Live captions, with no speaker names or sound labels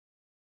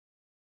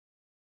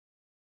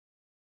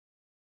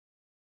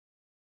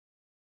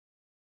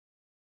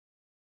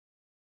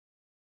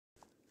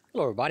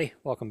Hello everybody,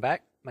 welcome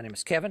back. My name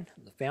is Kevin.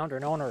 I'm the founder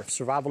and owner of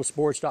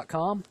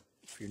survivalistboards.com.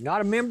 If you're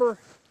not a member,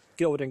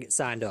 get over there and get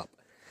signed up.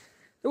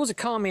 There was a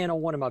comment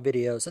on one of my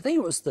videos. I think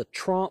it was the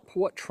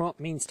what Trump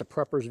means to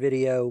preppers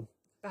video.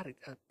 I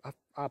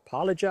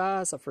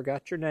apologize, I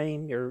forgot your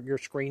name, your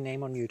screen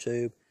name on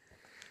YouTube.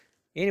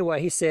 Anyway,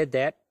 he said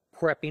that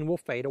prepping will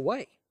fade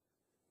away.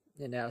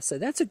 And I said,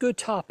 that's a good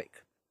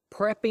topic.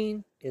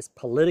 Prepping is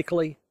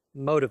politically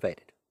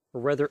motivated,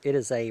 or rather it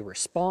is a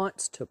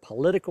response to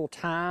political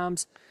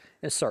times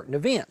and certain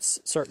events,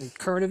 certain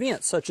current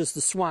events, such as the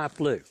swine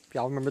flu.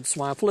 Y'all remember the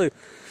swine flu?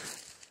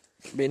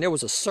 I mean, there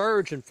was a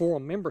surge in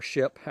forum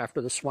membership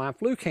after the swine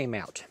flu came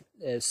out.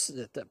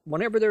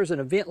 Whenever there's an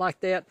event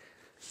like that,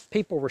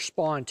 people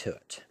respond to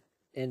it.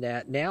 And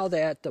that now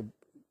that the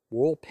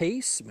world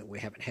peace, I mean, we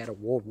haven't had a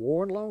world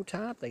war in a long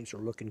time, things are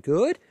looking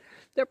good,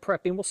 that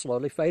prepping will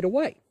slowly fade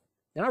away.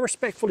 And I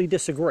respectfully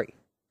disagree.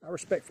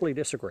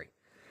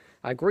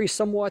 I agree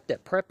somewhat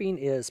that prepping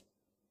is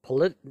a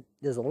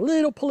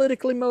little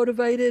politically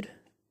motivated,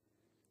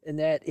 and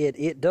that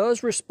it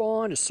does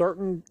respond to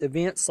certain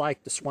events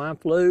like the swine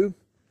flu.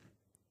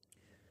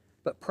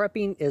 But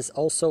prepping is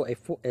also an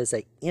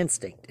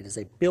instinct. It is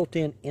a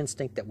built-in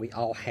instinct that we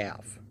all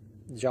have.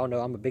 As y'all know,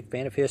 I'm a big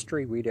fan of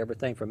history. Read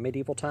everything from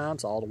medieval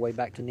times all the way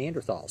back to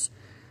Neanderthals.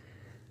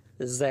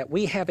 Is that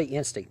we have an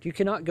instinct. You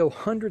cannot go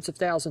hundreds of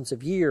thousands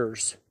of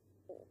years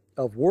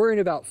of worrying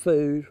about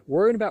food,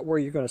 worrying about where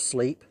you're going to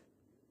sleep,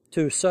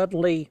 to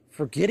suddenly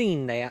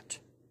forgetting that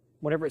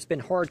whenever it's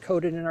been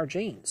hard-coded in our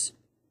genes.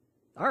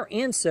 Our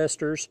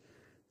ancestors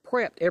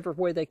prepped every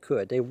way they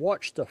could. They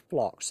watched the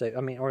flocks,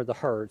 or the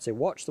herds. They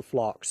watched the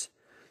flocks,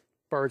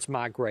 birds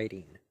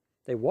migrating.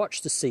 They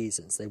watched the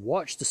seasons. They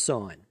watched the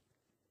sun.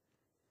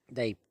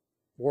 They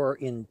were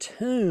in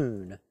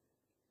tune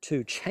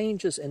to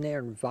changes in their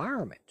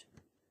environment.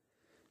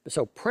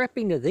 So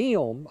prepping to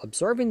them,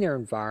 observing their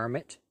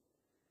environment,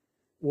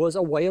 was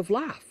a way of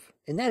life.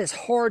 And that is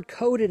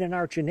hard-coded in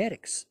our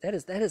genetics. That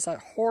is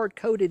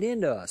hard-coded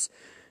into us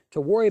to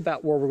worry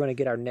about where we're going to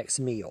get our next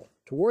meal,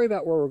 to worry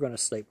about where we're going to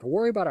sleep, to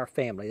worry about our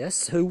family.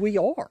 That's who we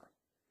are.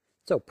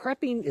 So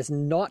prepping is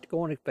not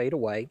going to fade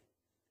away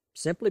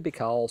simply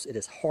because it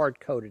is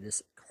hard-coded.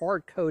 It's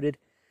hard-coded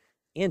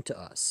into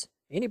us.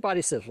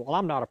 Anybody says, well,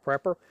 I'm not a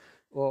prepper.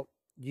 Well,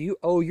 you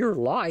owe your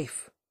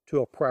life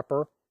to a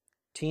prepper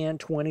 10,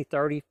 20,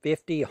 30,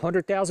 50,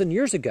 100,000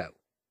 years ago.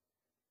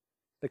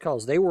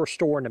 Because they were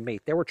storing the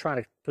meat. They were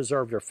trying to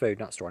preserve their food,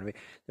 not storing the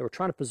meat. They were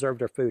trying to preserve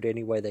their food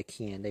any way they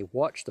can. They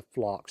watched the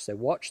flocks. They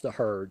watched the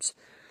herds.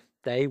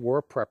 They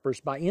were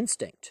preppers by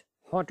instinct.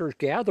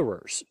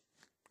 Hunters-gatherers,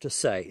 to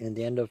say.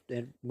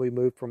 And we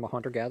moved from a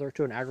hunter-gatherer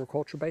to an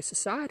agriculture-based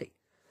society.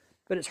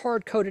 But it's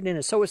hard-coded in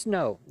it. So it's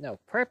no.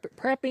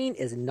 Prepping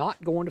is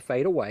not going to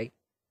fade away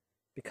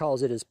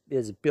because it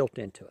is built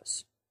into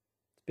us.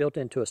 It's built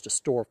into us to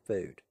store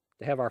food,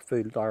 to have our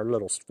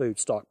little food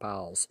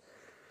stockpiles,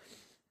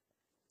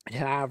 to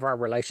have our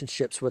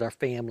relationships with our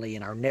family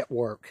and our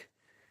network.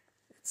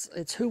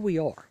 It's who we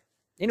are.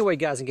 Anyway,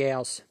 guys and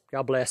gals,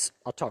 God bless.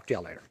 I'll talk to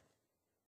y'all later.